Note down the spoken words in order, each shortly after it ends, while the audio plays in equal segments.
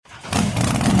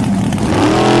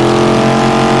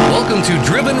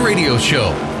Radio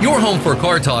Show, your home for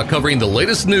car talk covering the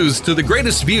latest news to the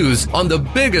greatest views on the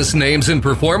biggest names in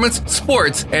performance,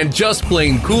 sports, and just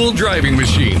plain cool driving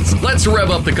machines. Let's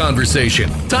rev up the conversation.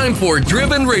 Time for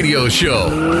Driven Radio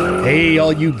Show. Hey,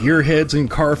 all you gearheads and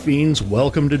car fiends,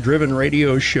 welcome to Driven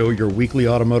Radio Show, your weekly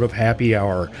automotive happy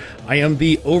hour. I am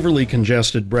the overly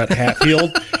congested Brett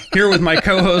Hatfield, here with my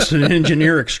co-host and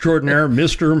engineer extraordinaire,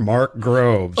 Mr. Mark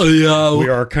Groves. Yeah. We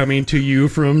are coming to you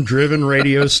from Driven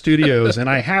Radio Studios, and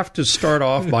I have to start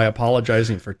off by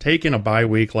apologizing for taking a bye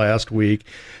week last week,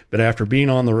 but after being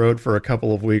on the road for a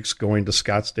couple of weeks, going to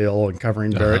Scottsdale and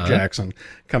covering Barrett Jackson,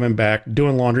 coming back,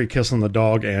 doing laundry, kissing the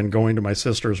dog, and going to my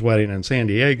sister's wedding in San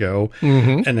Diego,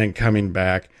 and then coming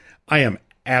back, I am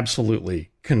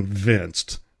absolutely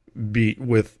convinced,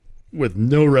 with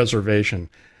no reservation,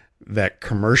 that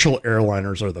commercial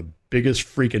airliners are the biggest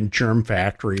freaking germ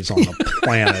factories on the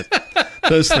planet.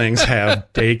 Those things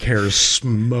have daycares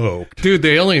smoked. Dude,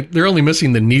 they're only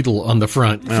missing the needle on the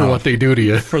front for what they do to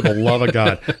you. For the love of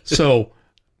God. So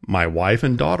my wife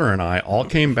and daughter and I all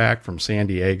came back from San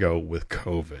Diego with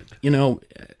COVID. You know,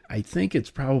 I think it's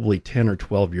probably 10 or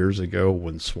 12 years ago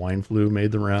when swine flu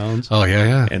made the rounds. Oh,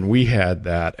 yeah. And we had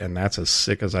that, and that's as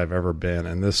sick as I've ever been,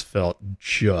 and this felt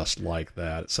just like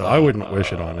that. So I wouldn't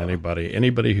wish it on anybody.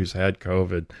 Anybody who's had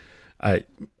COVID,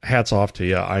 hats off to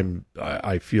you.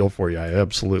 I feel for you. I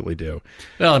absolutely do.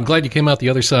 Well, I'm glad you came out the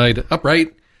other side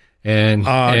upright and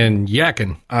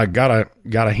yakking. I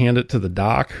gotta hand it to the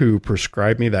doc who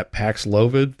prescribed me that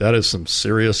Paxlovid. That is some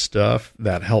serious stuff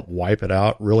that helped wipe it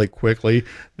out really quickly.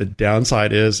 The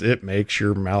downside is it makes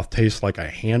your mouth taste like a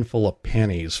handful of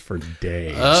pennies for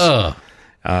days. Oh.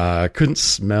 Couldn't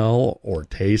smell or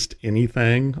taste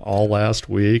anything all last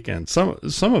week, and some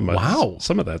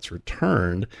of that's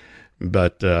returned.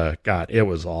 But, God, it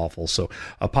was awful. So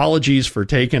apologies for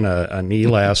taking a knee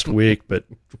last week, but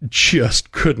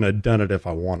just couldn't have done it if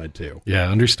I wanted to.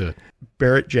 Yeah, understood.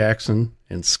 Barrett Jackson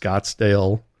in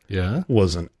Scottsdale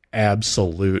was an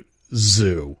absolute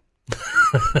zoo.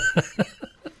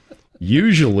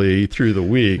 Usually through the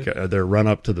week, their run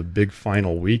up to the big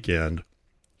final weekend,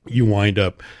 you wind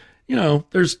up,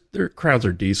 their crowds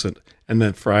are decent. And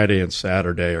then Friday and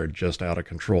Saturday are just out of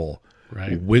control.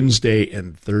 Right. Wednesday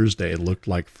and Thursday looked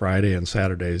like Friday and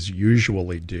Saturdays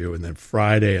usually do. And then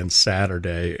Friday and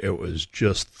Saturday, it was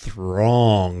just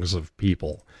throngs of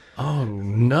people. Oh,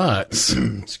 nuts.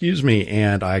 Excuse me.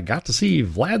 And I got to see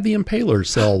Vlad the Impaler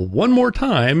sell one more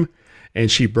time. And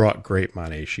she brought great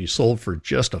money. She sold for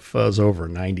just a fuzz over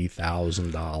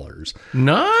 $90,000.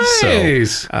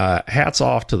 Nice. So, hats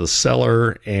off to the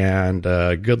seller, and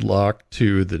good luck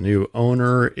to the new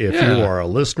owner. If you are a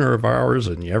listener of ours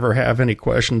and you ever have any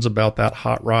questions about that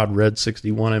Hot Rod Red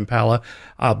 61 Impala,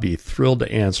 I'll be thrilled to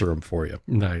answer them for you.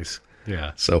 Nice.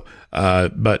 Yeah. So,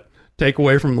 but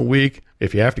takeaway from the week,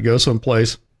 if you have to go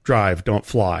someplace, drive, don't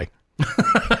fly.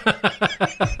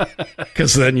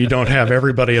 Because then you don't have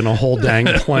everybody in a whole dang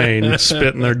plane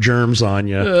spitting their germs on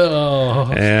you.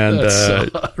 Oh, and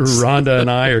Rhonda and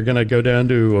I are going to go down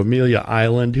to Amelia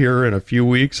Island here in a few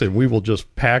weeks, and we will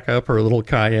just pack up her little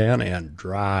Cayenne and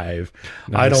drive.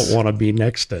 Nice. I don't want to be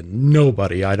next to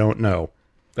nobody I don't know.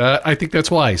 I think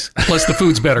that's wise. Plus, the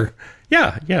food's better.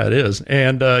 Yeah, it is.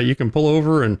 And you can pull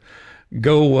over and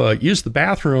go use the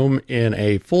bathroom in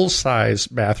a full-size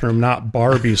bathroom, not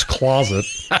Barbie's closet.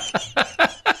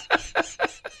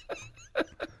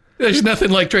 There's nothing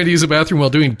like trying to use a bathroom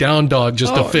while doing down dog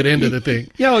just to fit into the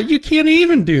thing. Yo, you can't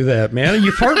even do that, man.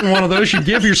 You fart in one of those, you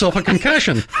give yourself a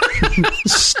concussion.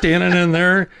 Standing in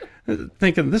there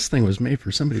thinking this thing was made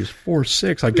for somebody who's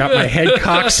 4'6". I got my head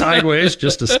cocked sideways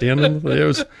just to stand in.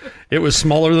 It was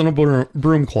smaller than a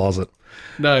broom closet.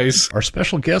 Nice. Our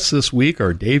special guests this week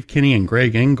are Dave Kinney and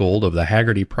Greg Ingold of the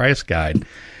Hagerty Price Guide.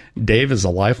 Dave is a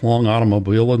lifelong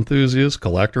automobile enthusiast,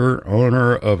 collector,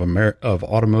 owner of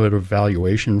automotive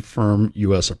valuation firm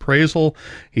U.S. Appraisal.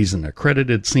 He's an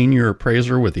accredited senior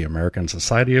appraiser with the American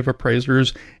Society of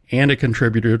Appraisers and a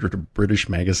contributor to British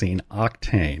magazine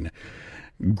Octane.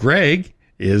 Greg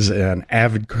is an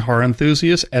avid car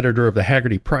enthusiast, editor of the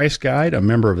Hagerty Price Guide, a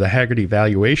member of the Hagerty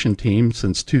Valuation Team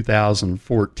since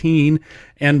 2014,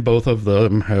 and both of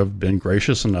them have been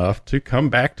gracious enough to come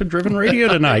back to Driven Radio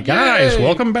tonight. Guys,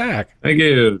 welcome back. Thank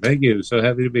you. So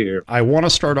happy to be here. I want to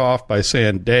start off by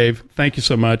saying, Dave, thank you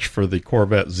so much for the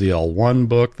Corvette ZL1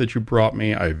 book that you brought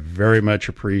me. I very much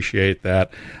appreciate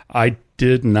that. I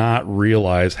did not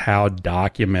realize how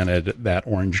documented that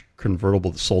orange convertible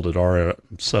that sold at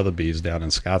Sotheby's down in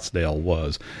Scottsdale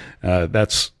was.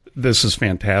 This is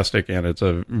fantastic, and it's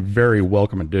a very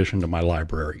welcome addition to my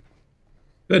library.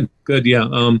 Good. Yeah.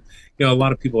 A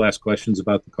lot of people ask questions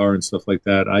about the car and stuff like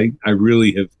that. I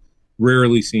really have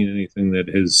rarely seen anything that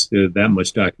has that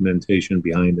much documentation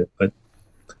behind it. But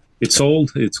it's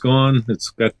sold, it's gone, it's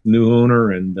got new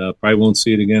owner, and probably won't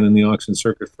see it again in the auction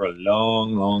circuit for a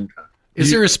long, long time. Is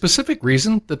there a specific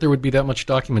reason that there would be that much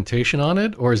documentation on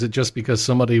it, or is it just because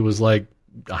somebody was like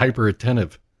hyper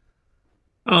attentive?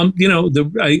 I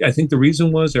think the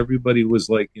reason was everybody was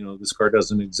like, this car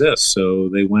doesn't exist. So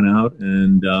they went out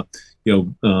and,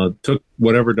 took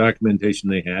whatever documentation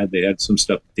they had. They had some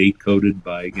stuff date coded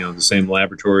by, the same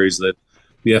laboratories that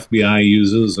the FBI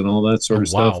uses and all that sort of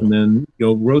stuff. And then,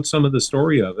 wrote some of the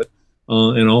story of it.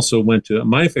 And also went to,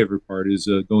 my favorite part is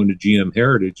going to GM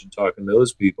Heritage and talking to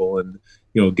those people and,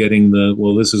 getting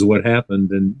this is what happened.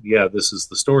 And yeah, this is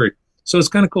the story. So it's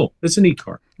kind of cool. It's a neat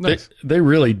car. Nice. They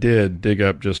really did dig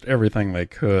up just everything they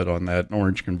could on that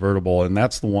orange convertible, and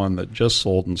that's the one that just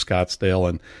sold in Scottsdale,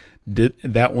 and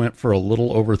that went for a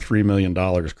little over $3 million,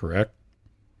 correct?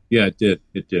 Yeah, it did.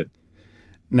 It did.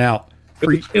 Now,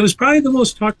 it was probably the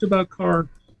most talked about car,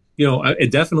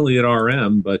 definitely at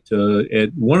RM, but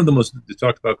at one of the most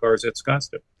talked about cars at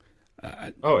Scottsdale.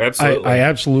 Absolutely. I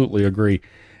absolutely agree.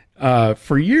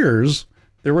 For years,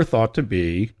 there were thought to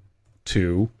be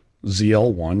two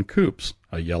ZL1 coupes,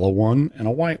 a yellow one and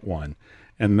a white one.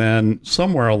 And then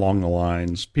somewhere along the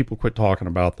lines, people quit talking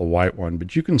about the white one,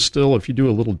 but you can still, if you do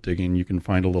a little digging, you can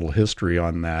find a little history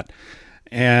on that.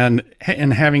 And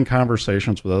having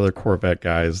conversations with other Corvette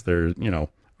guys, there,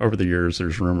 over the years,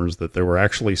 there's rumors that there were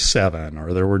actually 7,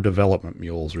 or there were development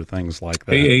mules or things like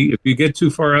that. Hey, if you get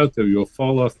too far out there, you'll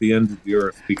fall off the end of the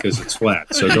earth because it's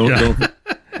flat. So don't.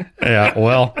 Yeah,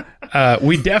 well,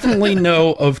 we definitely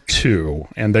know of 2,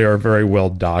 and they are very well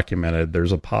documented.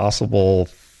 There's a possible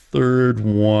third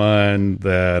one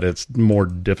that it's more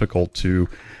difficult to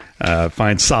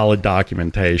find solid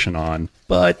documentation on.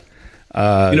 But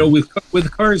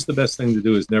with cars, the best thing to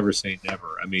do is never say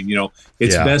never. I mean,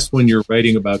 it's best when you're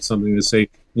writing about something to say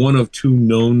one of 2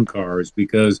 known cars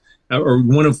or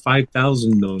one of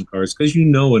 5,000 known cars, because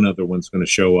another one's going to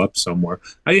show up somewhere.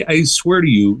 I swear to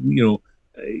you,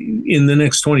 in the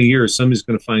next 20 years, somebody's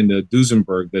going to find a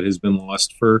Duesenberg that has been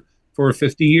lost for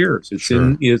 50 years.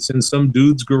 It's in some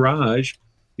dude's garage,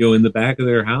 in the back of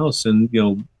their house, and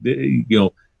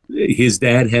his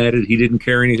dad had it. He didn't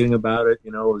care anything about it.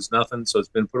 It was nothing. So it's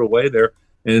been put away there.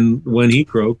 And when he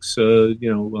croaks,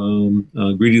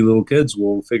 greedy little kids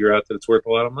will figure out that it's worth a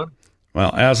lot of money.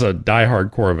 Well, as a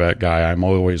diehard Corvette guy, I'm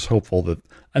always hopeful that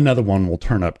another one will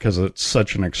turn up because it's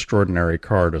such an extraordinary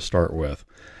car to start with.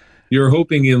 You're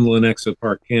hoping in Lenexa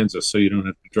Park, Kansas, so you don't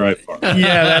have to drive far.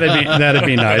 Yeah, that'd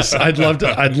be nice. I'd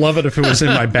love it if it was in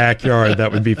my backyard.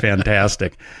 That would be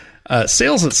fantastic.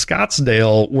 Sales at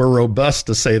Scottsdale were robust,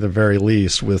 to say the very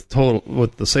least, with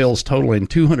the sales totaling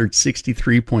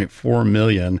 $263.4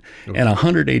 million, and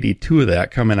 182 of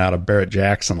that coming out of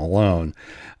Barrett-Jackson alone.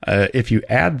 If you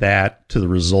add that to the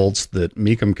results that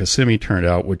Mecum Kissimmee turned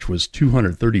out, which was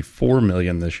 $234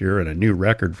 million this year and a new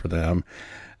record for them,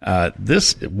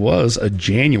 this was a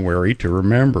January to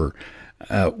remember.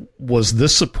 Was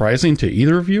this surprising to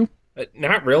either of you?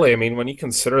 Not really. I mean, when you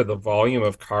consider the volume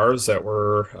of cars that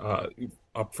were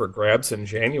up for grabs in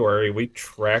January, we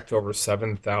tracked over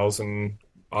 7,000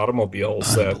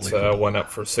 automobiles that went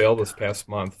up for sale this past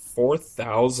month,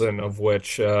 4,000 of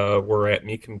which were at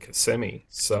Mecum Kissimmee.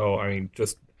 So, I mean,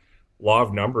 just law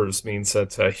of numbers means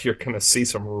that you're going to see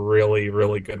some really,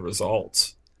 really good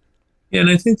results. Yeah, and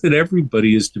I think that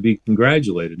everybody is to be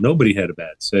congratulated. Nobody had a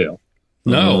bad sale.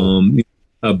 No.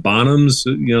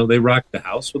 Bonhams, they rocked the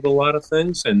house with a lot of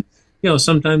things, and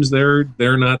sometimes they're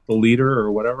not the leader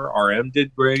or whatever. RM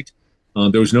did great.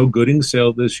 There was no Gooding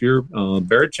sale this year.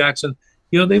 Barrett-Jackson,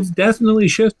 they've definitely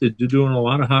shifted to doing a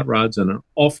lot of hot rods and an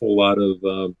awful lot of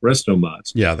resto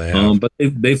mods. Yeah, they have. But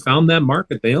they found that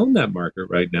market. They own that market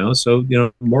right now, so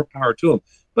more power to them.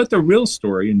 But the real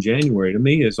story in January to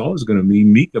me is always going to be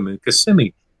Mecum and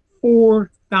Kissimmee.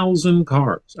 4,000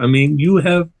 cars. I mean, you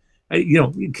have.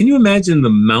 Can you imagine the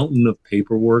mountain of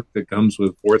paperwork that comes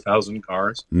with 4,000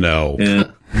 cars? No.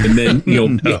 And then,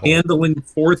 no. Handling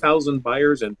 4,000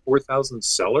 buyers and 4,000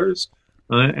 sellers.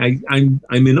 I'm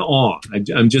in awe.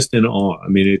 I'm just in awe. I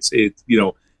mean,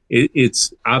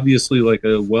 it's obviously like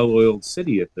a well-oiled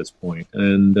city at this point.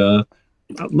 And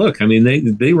look, I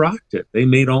mean, they rocked it. They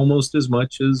made almost as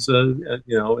much as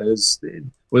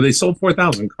they sold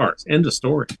 4,000 cars. End of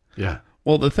story. Yeah.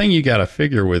 Well, the thing you got to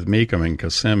figure with Mecum and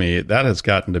Kissimmee, that has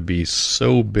gotten to be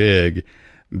so big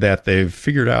that they've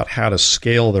figured out how to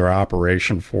scale their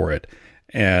operation for it.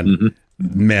 And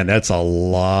man, that's a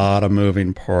lot of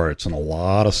moving parts and a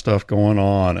lot of stuff going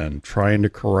on and trying to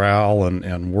corral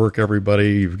and work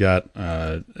everybody you've got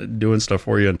doing stuff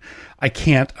for you. And I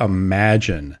can't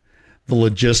imagine the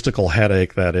logistical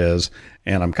headache that is.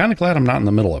 And I'm kind of glad I'm not in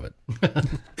the middle of it.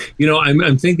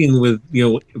 I'm thinking with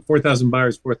 4,000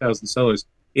 buyers, 4,000 sellers,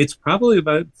 it's probably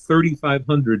about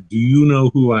 3,500. Do you know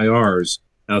who IRs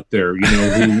out there?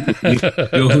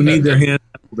 Who need their hand,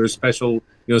 their special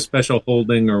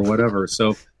holding or whatever.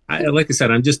 So, like I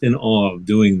said, I'm just in awe of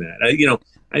doing that.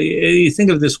 I think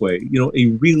of it this way. A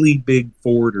really big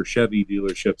Ford or Chevy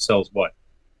dealership sells what,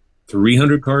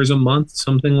 300 cars a month,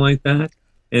 something like that.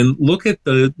 And look at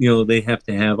they have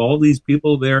to have all these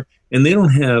people there, and they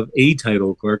don't have a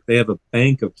title clerk; they have a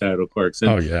bank of title clerks,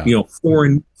 and 4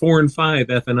 and 5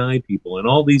 F&I people, and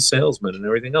all these salesmen and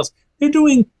everything else. They're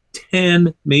doing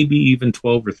 10, maybe even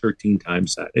 12 or 13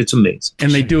 times that. It's amazing,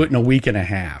 and they do it in a week and a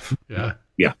half.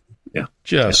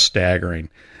 Just staggering.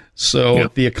 So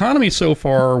the economy so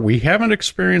far, we haven't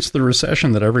experienced the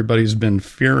recession that everybody's been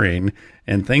fearing,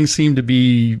 and things seem to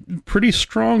be pretty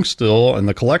strong still. And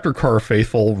the collector car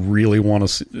faithful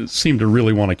seem to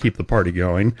really want to keep the party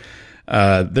going.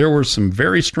 There were some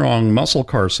very strong muscle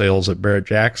car sales at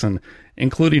Barrett-Jackson,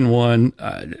 including one.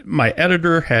 My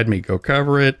editor had me go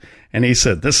cover it, and he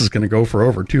said, "This is going to go for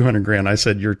over $200,000." I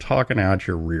said, "You're talking out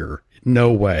your rear.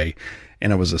 No way."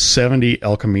 And it was a 70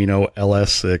 El Camino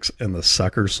LS6, and the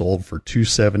sucker sold for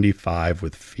 $275,000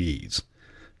 with fees.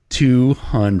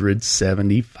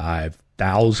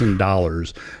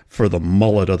 $275,000 for the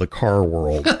mullet of the car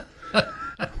world.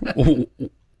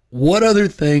 What other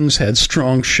things had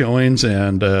strong showings?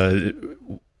 And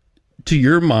to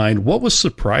your mind, what was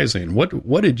surprising?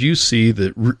 What did you see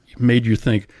that made you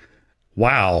think,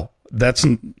 "Wow, that's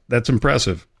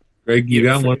impressive"? Greg, you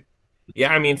got one?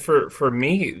 Yeah, I mean, for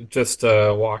me, just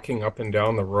walking up and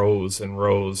down the rows and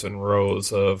rows and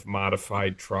rows of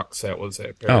modified trucks that was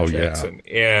at Barrett-Jackson,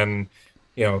 and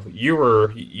you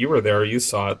were there, you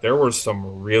saw it. There were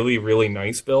some really, really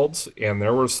nice builds, and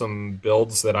there were some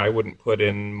builds that I wouldn't put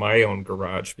in my own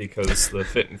garage because the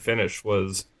fit and finish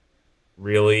was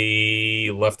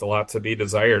really left a lot to be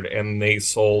desired, and they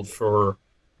sold for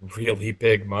really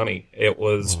big money. It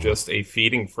was just a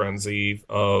feeding frenzy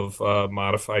of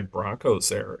modified Broncos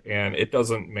there, and it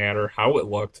doesn't matter how it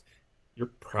looked.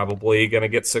 You're probably going to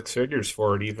get 6 figures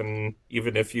for it, even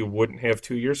if you wouldn't have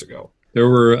 2 years ago. There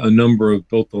were a number of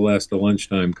built to last a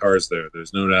lunchtime cars there.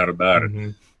 There's no doubt about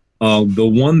it. The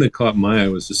one that caught my eye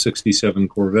was the '67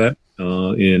 Corvette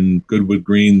in Goodwood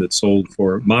Green that sold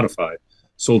for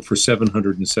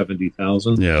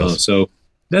 $770,000. Yes. So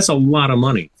that's a lot of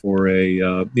money for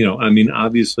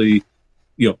obviously,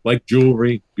 like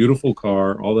jewelry, beautiful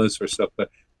car, all that sort of stuff. But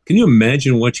can you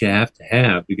imagine what you have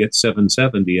to get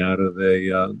 770 out of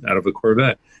a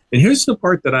Corvette? And here's the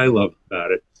part that I love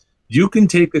about it. You can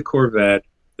take a Corvette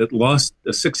a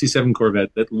 '67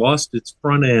 Corvette that lost its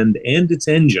front end and its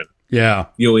engine. Yeah.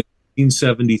 In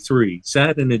 1973,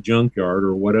 sat in a junkyard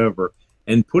or whatever,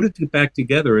 and put it back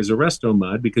together as a resto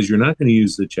mod because you're not going to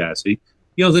use the chassis.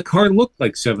 The car looked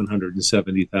like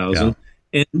 $770,000,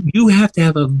 and you have to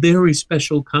have a very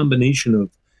special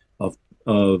combination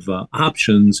of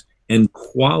options and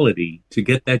quality to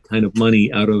get that kind of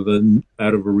money out of a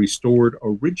restored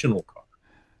original car.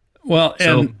 Well,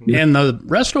 and the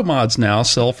resto mods now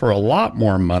sell for a lot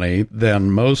more money than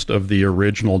most of the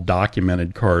original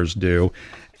documented cars do.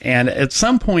 And at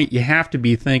some point, you have to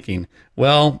be thinking,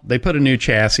 well, they put a new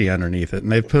chassis underneath it,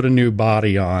 and they put a new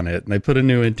body on it, and they put a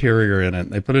new interior in it,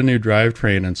 and they put a new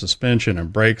drivetrain and suspension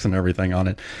and brakes and everything on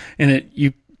it. And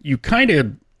you kind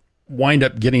of wind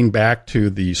up getting back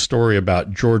to the story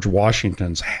about George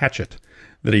Washington's hatchet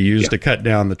that he used to cut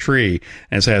down the tree,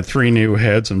 and it's had 3 new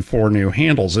heads and 4 new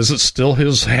handles. Is it still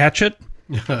his hatchet?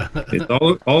 It's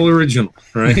all original,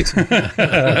 right?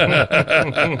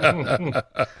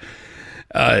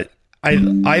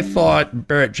 I thought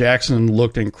Barrett-Jackson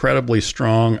looked incredibly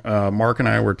strong. Mark and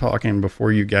I were talking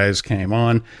before you guys came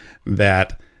on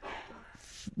that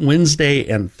Wednesday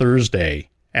and Thursday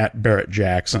at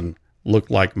Barrett-Jackson looked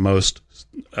like most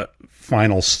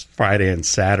finals Friday and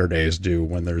Saturdays do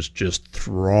when there's just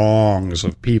throngs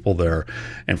of people there.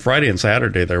 And Friday and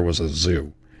Saturday there was a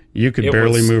zoo. You could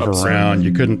barely move around.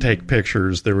 You couldn't take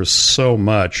pictures. There was so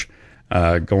much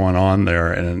going on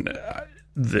there. And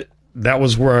that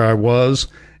was where I was,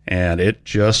 and it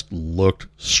just looked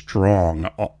strong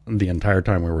the entire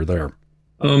time we were there.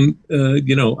 I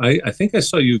think I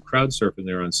saw you crowd surfing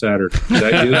there on Saturday. Is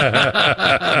that you?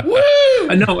 Woo!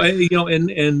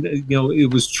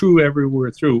 It was true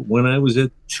everywhere through. When I was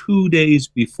at 2 days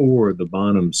before the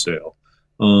Bonham sale,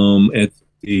 at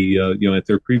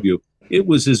their preview, it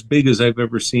was as big as I've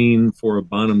ever seen for a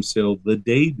Bonham sale the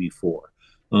day before.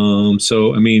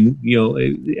 Everything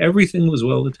was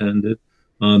well attended.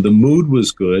 The mood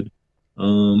was good.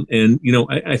 And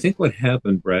I think what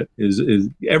happened, Brett, is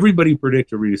everybody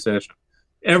predicted a recession.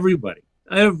 Everybody,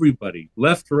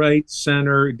 left, right,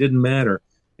 center, it didn't matter.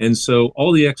 And so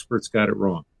all the experts got it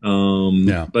wrong.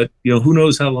 But who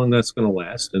knows how long that's going to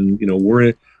last? And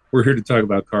we're here to talk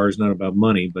about cars, not about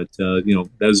money. But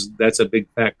that's a big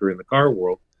factor in the car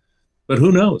world. But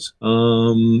who knows?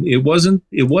 It wasn't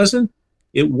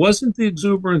the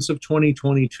exuberance of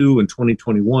 2022 and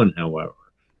 2021. However,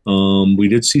 we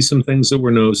did see some things that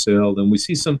were no sale, and we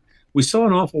saw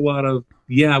an awful lot of,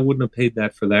 I wouldn't have paid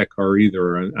that for that car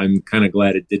either. I'm kind of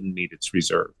glad it didn't meet its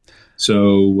reserve.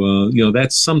 So,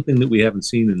 that's something that we haven't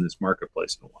seen in this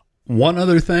marketplace in a while. One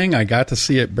other thing I got to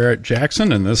see at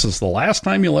Barrett-Jackson, and this is the last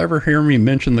time you'll ever hear me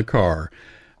mention the car,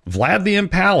 Vlad the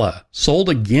Impala sold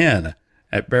again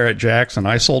at Barrett-Jackson.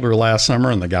 I sold her last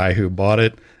summer, and the guy who bought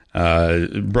it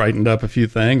brightened up a few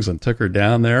things and took her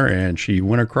down there, and she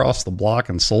went across the block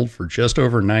and sold for just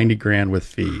over $90,000 with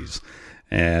fees.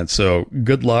 And so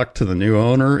good luck to the new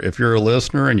owner. If you're a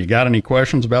listener and you got any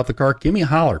questions about the car, give me a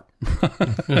holler.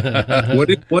 What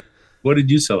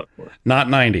did you sell it for? Not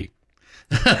 90.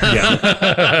 Yeah.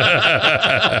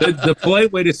 The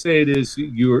polite way to say it is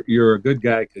you're a good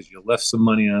guy because you left some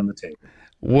money on the table.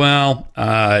 Well,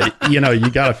 you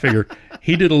got to figure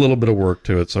he did a little bit of work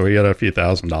to it, so he had a few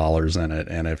 $1,000s in it.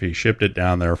 And if he shipped it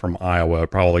down there from Iowa,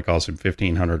 it probably cost him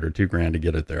 $1,500 or $2,000 to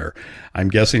get it there. I'm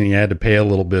guessing he had to pay a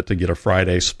little bit to get a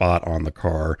Friday spot on the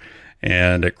car,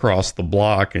 and it crossed the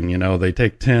block. And they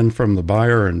take 10 from the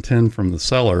buyer and 10 from the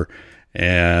seller,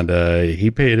 and he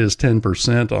paid his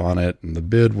 10% on it, and the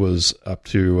bid was up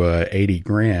to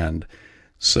 $80,000.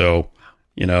 So,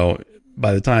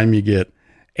 by the time you get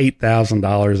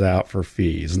 $8,000 out for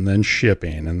fees and then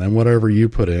shipping and then whatever you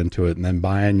put into it and then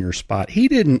buying your spot, he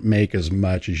didn't make as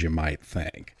much as you might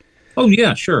think. Oh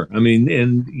yeah, sure. I mean,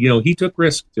 and he took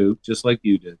risk too, just like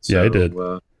you did. So, yeah, I did.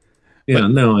 I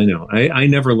know. I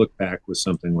never look back with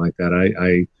something like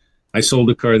that. I sold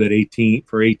a car that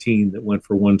 18 that went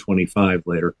for 125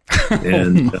 later,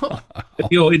 and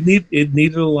it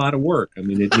needed a lot of work. I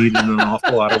mean, it needed an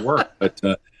awful lot of work, but.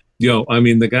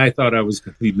 The guy thought I was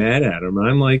going to be mad at him. And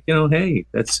I'm like, hey,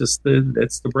 that's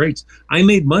the brakes. I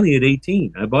made money at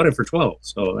 18. I bought it for 12.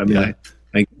 So, I mean,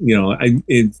 yeah.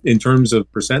 In terms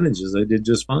of percentages, I did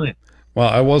just fine. Well,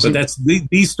 I wasn't. But that's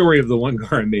the story of the one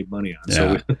car I made money on.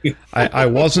 Yeah. So I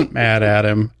wasn't mad at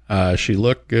him. She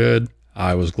looked good.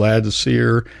 I was glad to see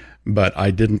her. But I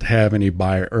didn't have any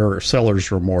buyer or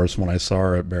seller's remorse when I saw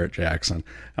her at Barrett-Jackson.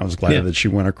 I was glad that she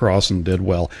went across and did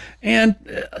well. And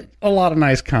a lot of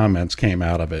nice comments came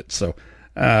out of it. So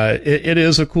it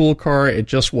is a cool car. It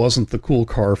just wasn't the cool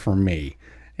car for me.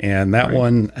 And that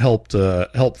one helped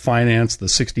finance the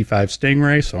 65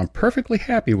 Stingray. So I'm perfectly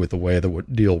happy with the way the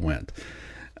deal went.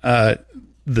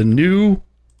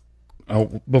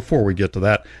 Before we get to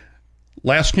that,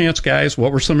 last chance, guys,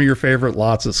 what were some of your favorite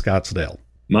lots at Scottsdale?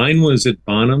 Mine was at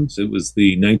Bonham's. It was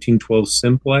the 1912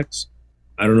 Simplex.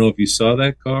 I don't know if you saw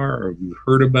that car or if you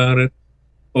heard about it.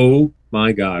 Oh,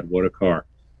 my God, what a car.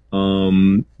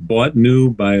 Bought new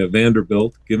by a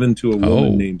Vanderbilt, given to a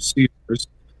woman named Sears,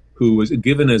 who was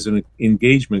given as an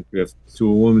engagement gift to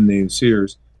a woman named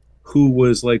Sears, who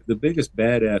was like the biggest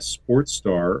badass sports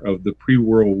star of the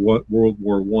pre-World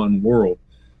War I world.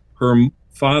 Her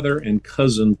father and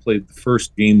cousin played the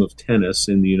first game of tennis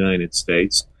in the United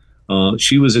States.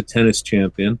 She was a tennis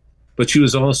champion, but she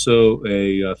was also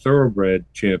a thoroughbred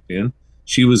champion.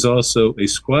 She was also a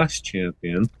squash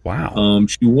champion. Wow.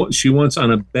 She once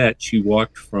on a bet, she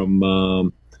walked from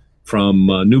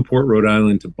Newport, Rhode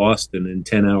Island to Boston in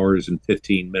 10 hours and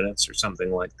 15 minutes or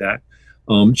something like that.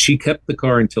 She kept the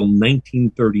car until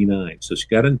 1939. So she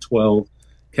got it in 12,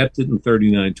 kept it in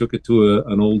 39, took it to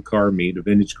an old car meet, a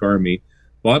vintage car meet,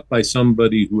 bought by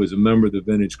somebody who was a member of the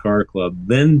Vintage Car Club,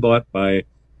 then bought by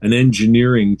an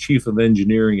chief of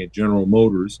engineering at General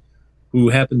Motors, who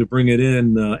happened to bring it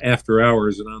in after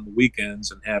hours and on the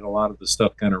weekends and had a lot of the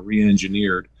stuff kind of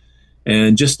re-engineered.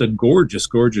 And just a gorgeous,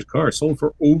 gorgeous car. Sold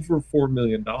for over $4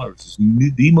 million. It's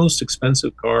the most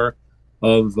expensive car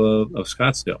of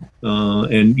Scottsdale.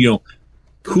 And,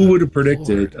 who would have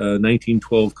predicted a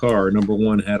 1912 car, number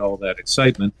one, had all that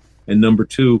excitement, and number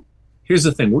two, here's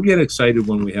the thing. We'll get excited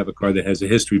when we have a car that has a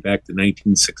history back to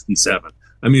 1967.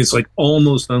 I mean, it's like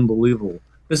almost unbelievable.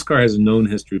 This car has a known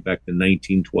history back to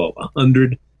 1912,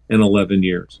 111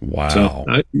 years. Wow. So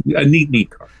a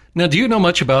neat car. Now, do you know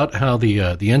much about how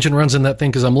the engine runs in that thing?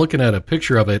 Because I'm looking at a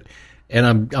picture of it,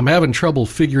 and I'm having trouble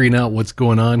figuring out what's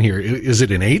going on here. Is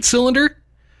it an 8-cylinder?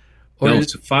 No,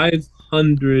 it's a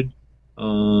 500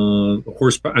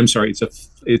 horsepower. I'm sorry,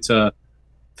 it's a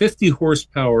 50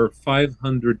 horsepower,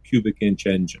 500 cubic inch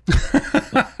engine.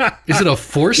 Is it a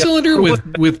four-cylinder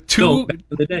with two? No, back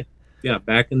in the day. Yeah,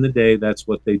 back in the day, that's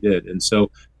what they did. And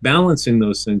so balancing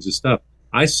those things is tough.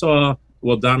 I saw,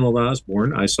 Donald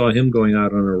Osborne, I saw him going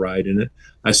out on a ride in it.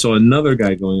 I saw another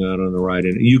guy going out on a ride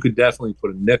in it. You could definitely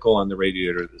put a nickel on the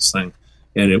radiator of this thing,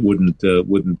 and it wouldn't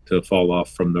fall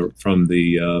off from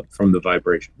the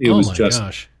vibration. It was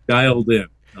just dialed in,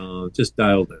 just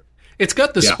dialed in. It's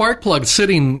got the spark plug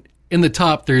sitting in the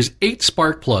top. There's 8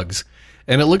 spark plugs,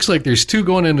 and it looks like there's 2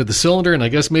 going into the cylinder, and I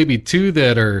guess maybe 2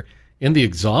 that are in the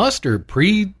exhaust or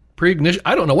pre-ignition.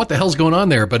 I don't know what the hell's going on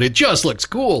there, but it just looks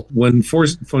cool. When four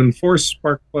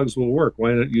spark plugs will work,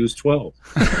 why not use 12?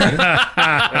 Right?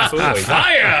 Absolutely.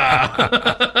 Fire!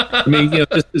 I mean,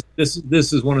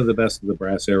 this is one of the best of the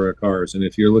brass era cars, and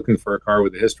if you're looking for a car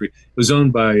with a history, it was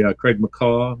owned by Craig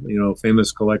McCaw,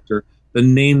 famous collector. The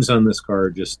names on this car are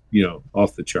just,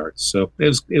 off the charts. So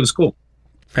it was cool.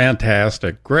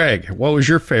 Fantastic. Greg, what was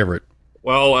your favorite?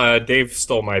 Well, Dave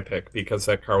stole my pick because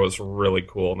that car was really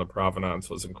cool and the provenance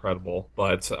was incredible.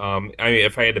 But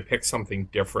if I had to pick something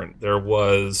different, there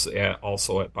was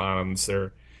also at Bonhams,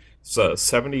 there's a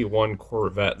 71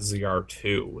 Corvette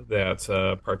ZR2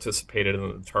 that participated in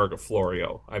the Targa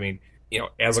Florio. I mean,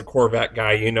 as a Corvette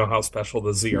guy, you know how special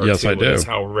the ZR2 is,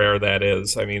 how rare that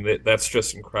is. I mean, that's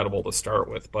just incredible to start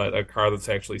with. But a car that's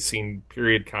actually seen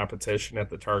period competition at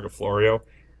the Targa Florio,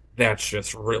 that's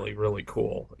just really, really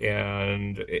cool.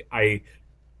 And I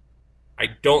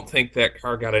don't think that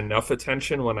car got enough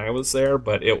attention when I was there,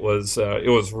 but it was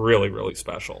really, really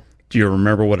special. Do you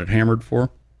remember what it hammered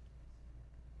for?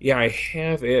 Yeah, I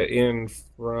have it in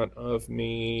front of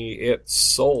me. It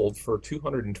sold for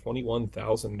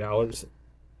 $221,000.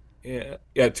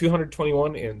 Yeah,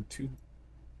 221 and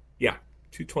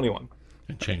 $221.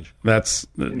 And change. That's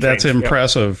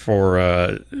impressive for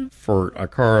a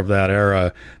car of that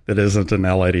era that isn't an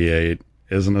L88,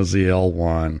 isn't a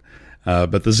ZL1.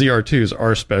 But the ZR2s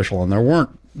are special, and there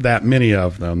weren't that many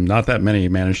of them. Not that many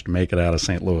managed to make it out of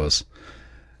St. Louis.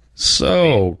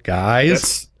 So,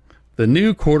 guys, the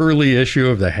new quarterly issue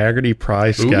of the Hagerty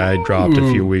Price Guide dropped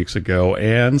a few weeks ago,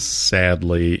 and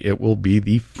sadly, it will be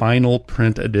the final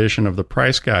print edition of the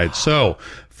Price Guide. So,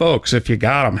 folks, if you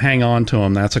got them, hang on to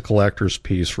them. That's a collector's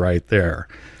piece right there.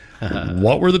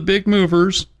 What were the big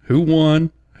movers? Who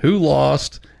won? Who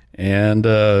lost? And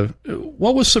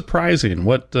what was surprising?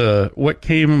 What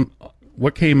came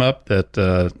up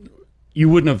that you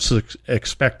wouldn't have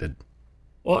expected?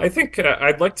 Well, I think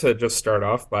I'd like to just start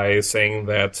off by saying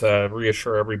that,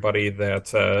 reassure everybody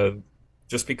that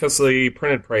just because the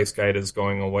printed price guide is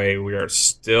going away, we are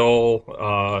still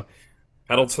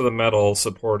pedal to the metal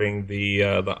supporting the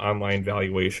online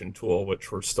valuation tool,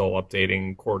 which we're still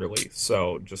updating quarterly.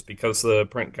 So just because the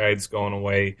print guide's going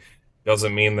away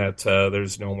doesn't mean that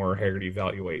there's no more Hagerty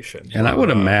valuation. And I would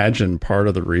imagine part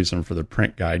of the reason for the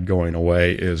print guide going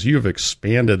away is you've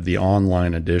expanded the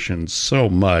online edition so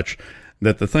much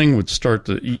that the thing would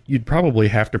you'd probably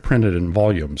have to print it in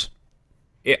volumes.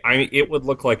 It would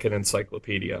look like an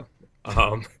encyclopedia.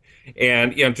 And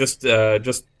just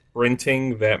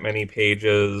printing that many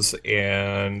pages,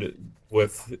 and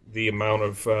with the amount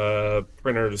of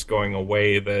printers going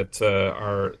away that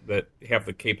have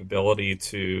the capability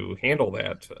to handle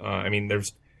that.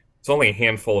 There's only a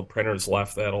handful of printers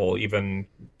left that'll even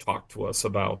talk to us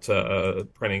about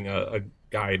printing a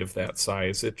guide of that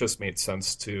size. It just made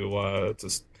sense to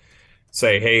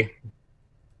say, hey,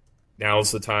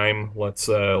 now's the time. Let's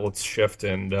shift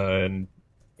and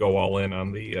go all in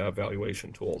on the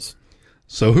valuation tools.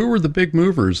 So who were the big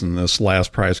movers in this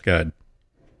last price guide?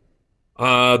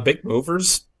 Big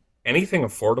movers, anything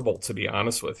affordable, to be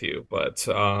honest with you. But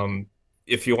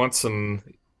if you want some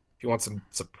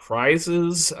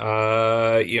surprises,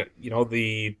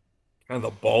 the kind of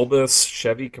the bulbous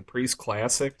Chevy Caprice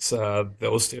Classics,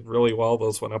 those did really well.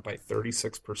 Those went up by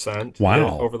 36%.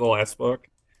 Wow. Over the last book.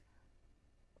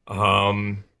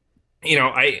 I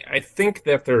think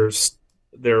that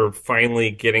they're finally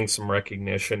getting some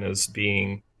recognition as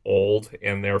being old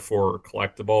and therefore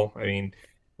collectible. I mean,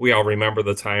 we all remember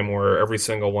the time where every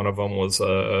single one of them was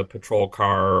a patrol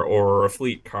car or a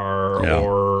fleet car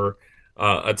or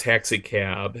a taxi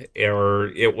cab, or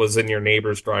it was in your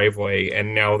neighbor's driveway,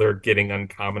 and now they're getting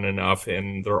uncommon enough,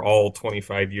 and they're all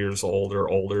 25 years old or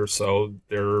older, so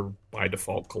they're by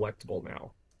default collectible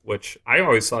now, which I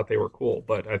always thought they were cool,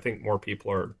 but I think more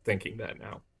people are thinking that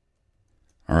now.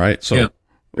 All right, so... Yeah.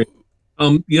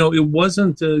 It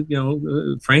wasn't,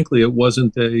 frankly, it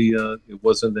wasn't a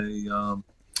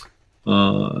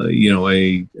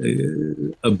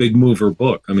big mover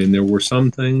book. I mean, there were some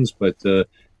things, but there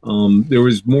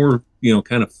was more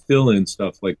kind of fill in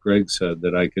stuff like Greg said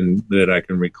that I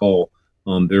can recall.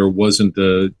 There wasn't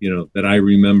that I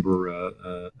remember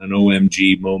an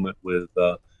OMG moment with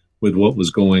what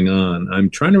was going on. I'm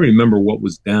trying to remember what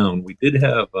was down. We did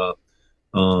have a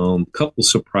couple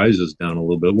surprises down a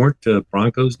little bit. Weren't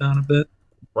Broncos down a bit?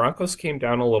 Broncos came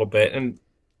down a little bit, and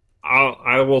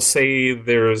I will say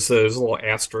there's a little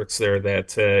asterisk there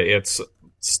that it's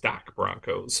stock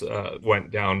Broncos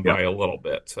went down by a little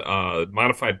bit.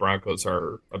 Modified Broncos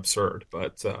are absurd,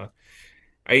 but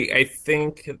I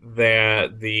think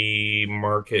that the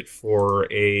market for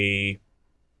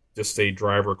just a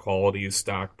driver quality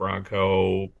stock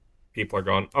Bronco, people are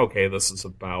going, okay, this is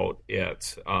about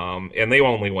it. And they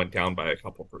only went down by a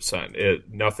couple percent.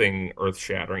 Nothing earth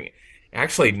shattering.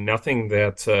 Actually, nothing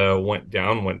that went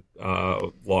down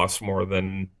lost more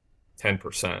than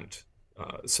 10%.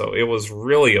 So it was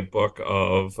really a book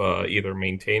of either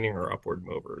maintaining or upward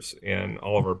movers, and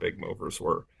all of our big movers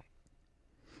were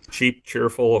cheap,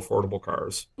 cheerful, affordable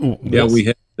cars. Ooh, Yeah, we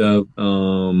had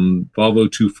Volvo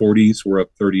 240s were up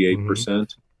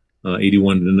 38%,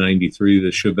 81 to 93. The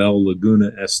Chevelle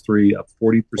Laguna S3 up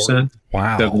 40%,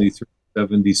 wow. 73,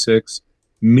 76.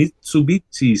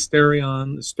 Mitsubishi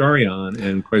Starion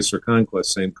and Chrysler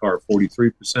Conquest, same car,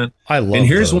 43%. I love And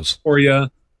here's those. one for you.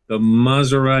 The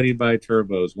Maserati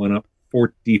Biturbos went up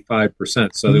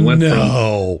 45%. So they went from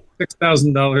No,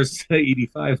 $6,000 to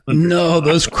 $8,500. no,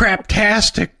 those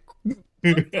craptastic.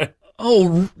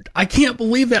 Oh, I can't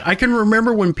believe that. I can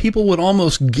remember when people would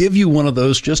almost give you one of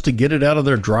those just to get it out of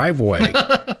their driveway.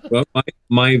 Well,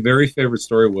 my very favorite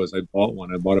story was I bought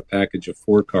one. I bought a package of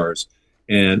 4 cars,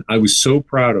 and I was so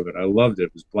proud of it. I loved it.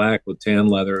 It was black with tan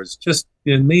leather. It's just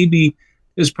maybe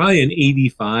it was probably an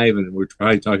 85, and we're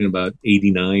probably talking about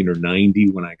 89 or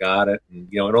 90 when I got it. And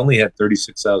it only had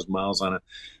 36,000 miles on it.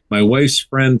 My wife's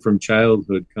friend from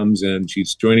childhood comes in.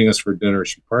 She's joining us for dinner.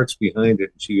 She parks behind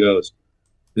it, and she goes,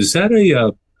 "Is that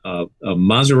a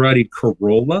Maserati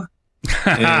Corolla?"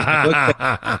 And I looked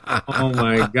at, oh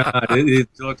my God, it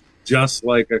looked just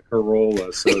like a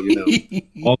Corolla. So,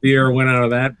 all the air went out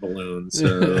of that balloon.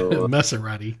 So,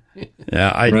 Maserati.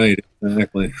 Yeah, right,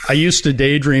 exactly. I used to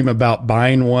daydream about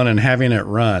buying one and having it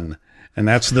run, and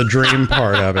that's the dream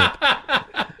part of it.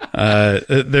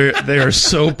 They are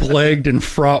so plagued and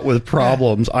fraught with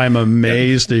problems. I'm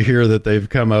amazed to hear that they've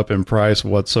come up in price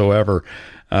whatsoever.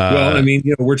 Well, I mean,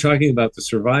 we're talking about the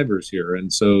survivors here,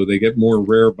 and so they get more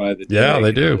rare by the day. Yeah,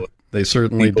 they do. They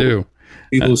certainly do.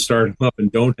 People who start them up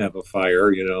and don't have a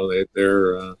fire,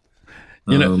 they're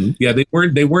they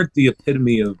weren't the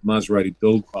epitome of Maserati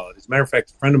build quality. As a matter of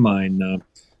fact, a friend of mine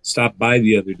stopped by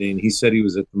the other day, and he said he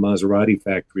was at the Maserati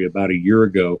factory about a year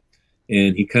ago,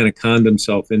 and he kind of conned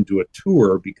himself into a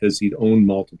tour because he'd owned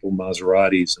multiple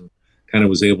Maseratis and kind of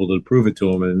was able to prove it to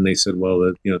him. And they said, well,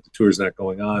 the tour's not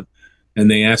going on. And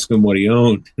they asked him what he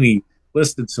owned, and he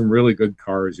listed some really good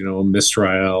cars, a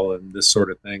Mistral and this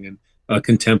sort of thing, and a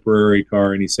contemporary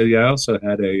car. And he said, I also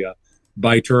had a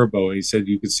Biturbo. And he said,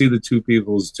 you could see the two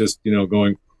people's just,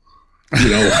 going,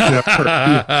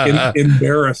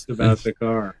 embarrassed about the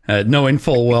car. Knowing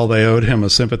full well they owed him a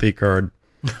sympathy card.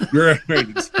 Right.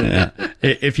 Yeah.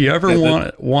 If you ever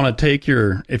want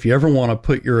to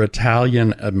put your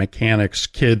Italian mechanics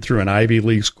kid through an Ivy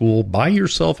League school, buy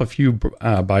yourself a few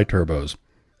Biturbos.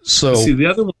 So see, the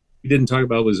other one we didn't talk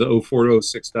about was the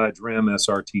 0406 Dodge Ram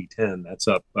SRT10. That's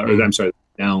up. I'm sorry,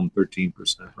 down 13%.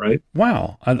 Right?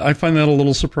 Wow, I find that a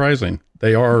little surprising.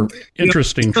 They are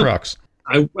interesting trucks.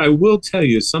 I will tell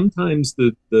you, sometimes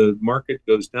the market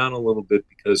goes down a little bit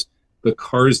because the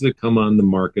cars that come on the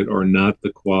market are not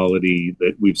the quality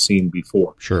that we've seen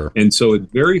before. Sure. And so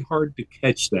it's very hard to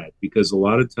catch that because a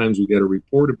lot of times we get a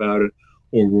report about it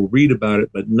or we'll read about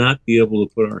it, but not be able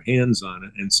to put our hands on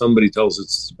it. And somebody tells us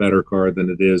it's a better car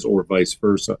than it is, or vice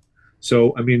versa.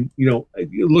 So, I mean,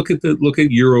 look at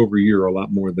year over year a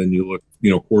lot more than you look,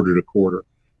 quarter to quarter.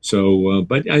 So,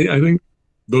 but I think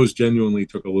those genuinely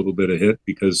took a little bit of hit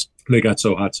because they got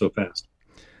so hot so fast.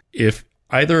 If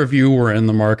either of you were in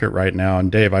the market right now,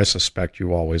 and Dave, I suspect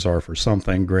you always are for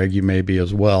something. Greg, you may be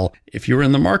as well. If you were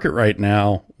in the market right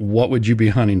now, what would you be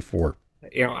hunting for?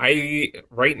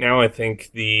 Right now I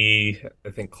think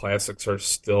classics are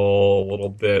still a little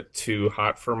bit too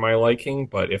hot for my liking.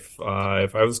 But if I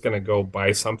was going to go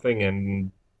buy something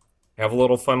and have a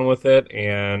little fun with it,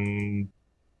 and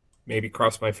maybe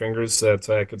cross my fingers that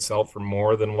I could sell it for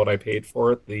more than what I paid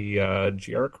for it, the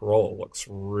GR Corolla looks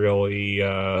really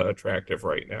attractive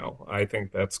right now. I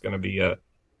think that's going to be a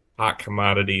hot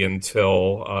commodity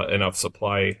until enough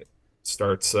supply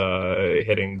starts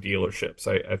hitting dealerships.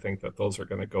 I think that those are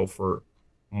going to go for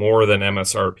more than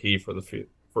MSRP for the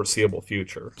foreseeable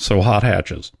future. So hot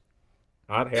hatches.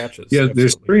 Hot hatches. Yeah, absolutely.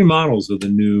 there's 3 models of the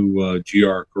new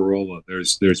GR Corolla.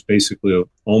 There's basically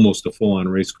almost a full-on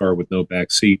race car with no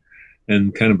back seat,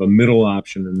 and kind of a middle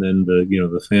option, and then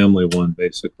the family one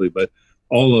basically. But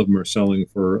all of them are selling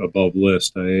for above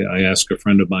list. I asked a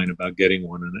friend of mine about getting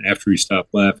one, and after he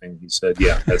stopped laughing, he said,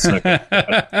 "Yeah, that's not going to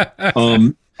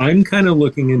happen." I'm kind of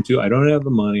looking into. I don't have the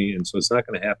money, and so it's not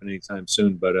going to happen anytime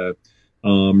soon. But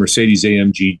Mercedes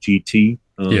AMG GT,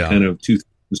 kind of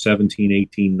 2017,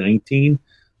 18, 19.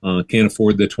 Can't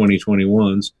afford the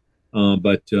 2021s,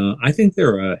 but I think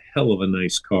they're a hell of a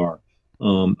nice car.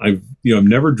 I've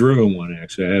never driven one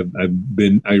actually. I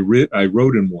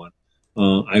rode in one.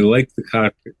 I like the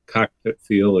cockpit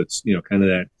feel. It's kind of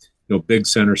that big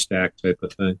center stack type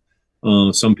of thing.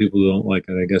 Some people don't like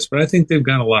it, I guess, but I think they've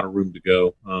got a lot of room to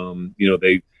go.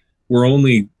 They were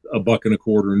only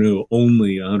 $1.25 new,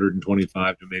 only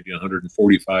 125 to maybe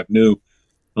 145 new.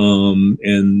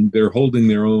 And they're holding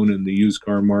their own in the used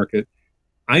car market.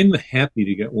 I'm happy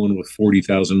to get one with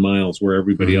 40,000 miles where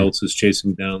everybody else is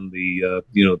chasing down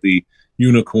the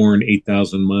unicorn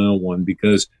 8,000 mile one,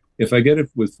 because if I get it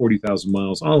with 40,000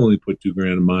 miles, I'll only put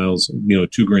 $2,000 miles,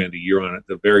 $2,000 a year on it,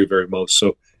 the very, very most.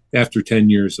 So after 10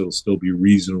 years, it'll still be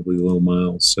reasonably low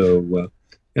miles. So,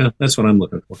 yeah, that's what I'm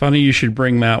looking for. Funny you should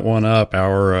bring that one up.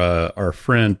 Our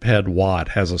friend Ped Watt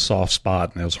has a soft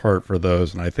spot in his heart for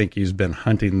those, and I think he's been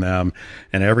hunting them.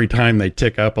 And every time they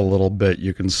tick up a little bit,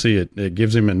 you can see it. It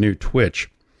gives him a new twitch.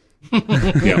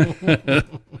 Yeah.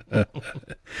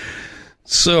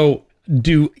 So,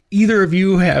 do either of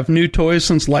you have new toys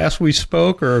since last we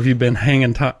spoke, or have you been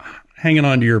hanging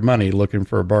on to your money looking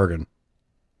for a bargain?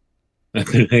 I've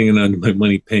been hanging on to my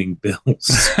money paying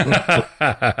bills.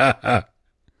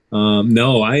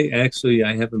 No, I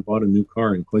haven't bought a new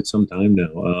car in quite some time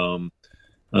now.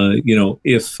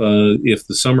 If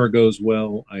the summer goes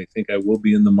well, I think I will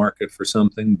be in the market for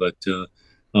something. But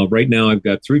right now, I've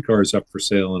got 3 cars up for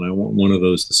sale, and I want one of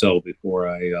those to sell before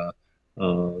I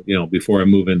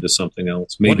move into something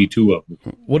else. Maybe 2 of them.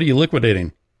 What are you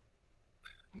liquidating?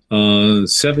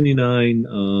 79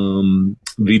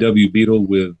 VW Beetle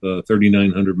with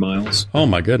 3,900 miles. Oh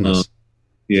my goodness.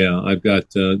 Yeah, I've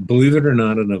got, believe it or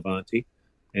not, an Avanti,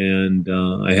 and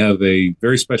I have a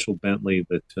very special Bentley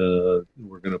that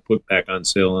we're going to put back on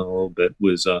sale in a little bit.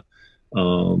 Was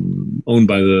owned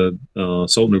by the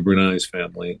Sultan of Brunei's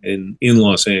family in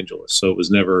Los Angeles, so it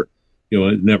was never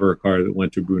a car that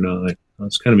went to Brunei.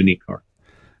 It's kind of a neat car.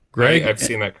 Greg, I've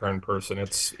seen that car in person.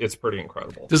 It's pretty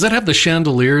incredible. Does that have the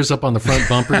chandeliers up on the front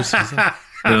bumpers?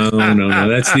 No.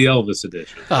 That's the Elvis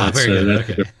edition. Oh, very good.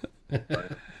 Okay.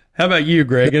 How about you,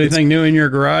 Greg? Anything new in your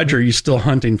garage, or are you still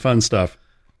hunting fun stuff?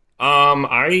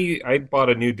 I bought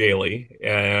a new daily,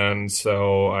 and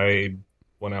so I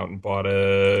went out and bought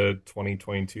a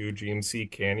 2022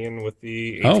 GMC Canyon with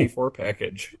the AT4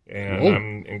 package, and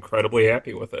I'm incredibly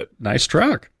happy with it. Nice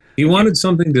truck. He wanted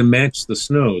something to match the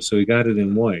snow, so he got it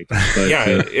in white. But, yeah,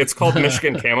 it's called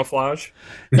Michigan Camouflage.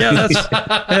 Yeah,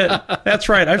 that's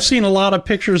right. I've seen a lot of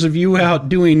pictures of you out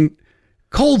doing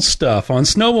cold stuff on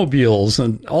snowmobiles,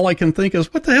 and all I can think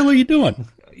is, what the hell are you doing?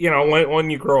 When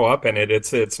you grow up in it,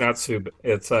 it's not so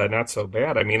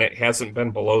bad. I mean, it hasn't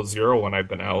been below 0 when I've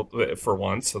been out for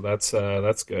once, so that's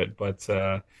good. But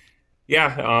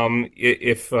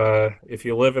if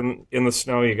you live in the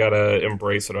snow, you got to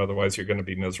embrace it. Otherwise, you're going to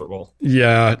be miserable.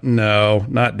 Yeah, no,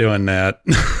 not doing that.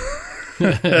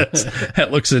 That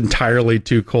looks entirely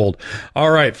too cold.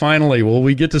 All right, finally, will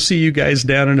we get to see you guys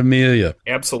down in Amelia?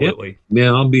 Absolutely.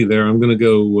 Yeah, I'll be there. I'm going to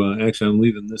go. Actually, I'm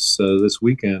leaving this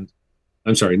weekend.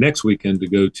 I'm sorry, next weekend to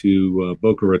go to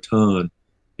Boca Raton,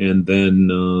 and then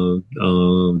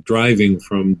driving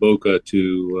from Boca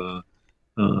to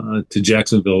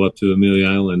Jacksonville up to Amelia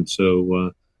Island.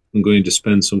 So I'm going to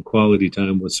spend some quality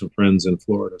time with some friends in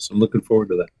Florida. So I'm looking forward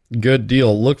to that. Good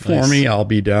deal. Look for me. I'll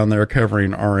be down there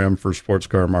covering RM for Sports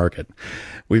Car Market.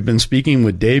 We've been speaking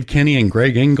with Dave Kinney and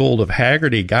Greg Ingold of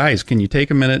Hagerty. Guys, can you take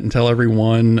a minute and tell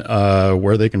everyone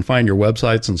where they can find your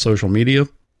websites and social media?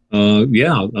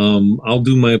 I'll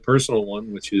do my personal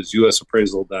one, which is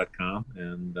usappraisal.com,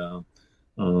 and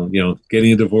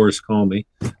getting a divorce, call me.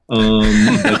 Oh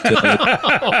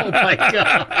my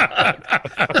God!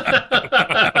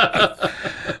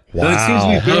 Wow. It seems to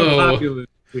be very popular.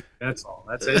 That's all.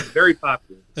 That's it. Very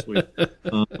popular this week.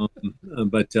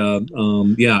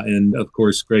 And of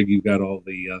course, Greg, you've got all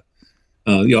the.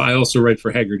 I also write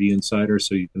for Hagerty Insider,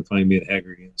 so you can find me at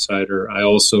Hagerty Insider. I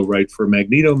also write for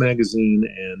Magneto Magazine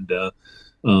and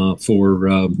for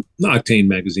Octane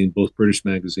Magazine, both British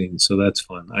magazines. So that's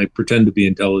fun. I pretend to be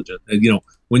intelligent. And,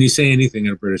 when you say anything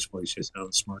in a British voice, you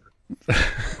sound smarter.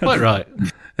 Quite right.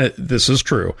 This is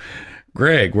true.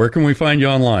 Greg, where can we find you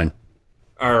online?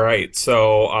 All right,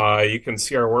 so you can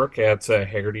see our work at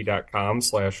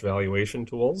Hagerty.com/valuation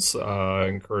tools. I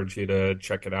encourage you to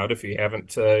check it out if you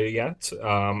haven't yet.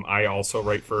 I also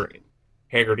write for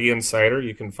Hagerty Insider.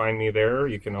 You can find me there.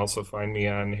 You can also find me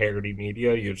on Hagerty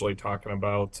Media, usually talking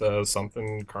about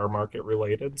something car market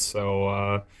related.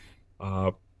 So,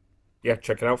 yeah,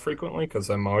 check it out frequently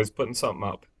because I'm always putting something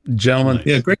up. Gentlemen.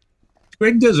 Yeah, Greg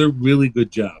does a really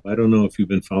good job. I don't know if you've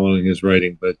been following his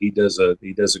writing, but he does a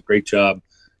great job,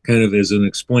 kind of as an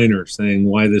explainer, saying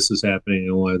why this is happening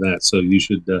and why that. So you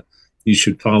should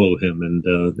follow him and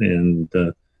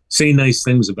say nice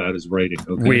things about his writing.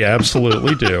 Okay? We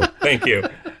absolutely do. Thank you,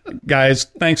 guys.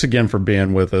 Thanks again for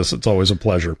being with us. It's always a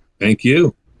pleasure. Thank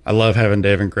you. I love having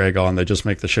Dave and Greg on. They just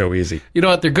make the show easy. You know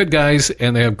what? They're good guys,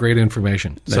 and they have great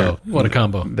information. So what a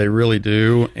combo. They really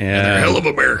do. And they're hell of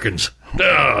Americans. I'm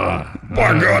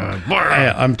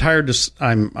tired to.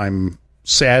 I'm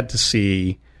sad to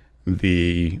see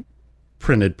the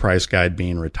printed price guide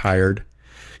being retired.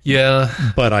 Yeah,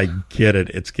 but I get it.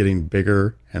 It's getting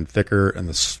bigger and thicker, and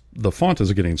the font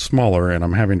is getting smaller, and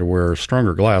I'm having to wear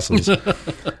stronger glasses.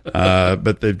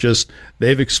 But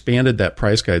they've expanded that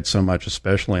price guide so much,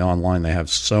 especially online. They have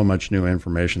so much new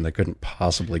information they couldn't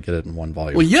possibly get it in one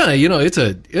volume. Well, yeah, it's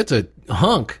a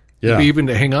hunk. Yeah. Even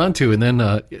to hang on to, and then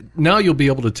now you'll be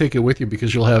able to take it with you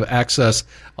because you'll have access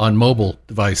on mobile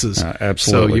devices.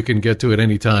 Absolutely. So you can get to it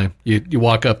anytime. You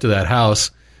walk up to that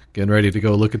house, getting ready to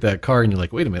go look at that car, and you're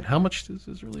like, wait a minute, how much is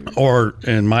this really? Or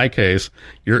in my case,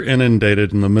 you're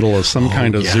inundated in the middle of some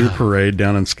kind of zoo parade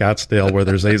down in Scottsdale where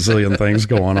there's 8 zillion things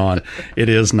going on. It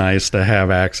is nice to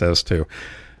have access to.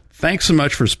 Thanks so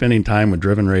much for spending time with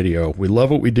Driven Radio. We love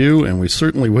what we do, and we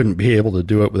certainly wouldn't be able to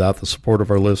do it without the support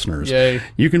of our listeners. Yay.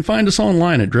 You can find us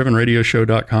online at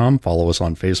drivenradioshow.com. Follow us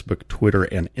on Facebook, Twitter,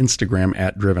 and Instagram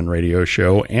at Driven Radio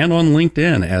Show, and on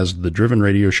LinkedIn as the Driven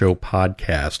Radio Show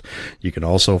Podcast. You can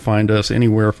also find us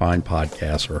anywhere fine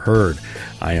podcasts are heard.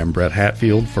 I am Brett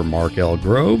Hatfield for Mark L.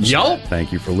 Groves. Yo.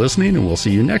 Thank you for listening, and we'll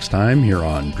see you next time here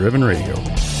on Driven Radio.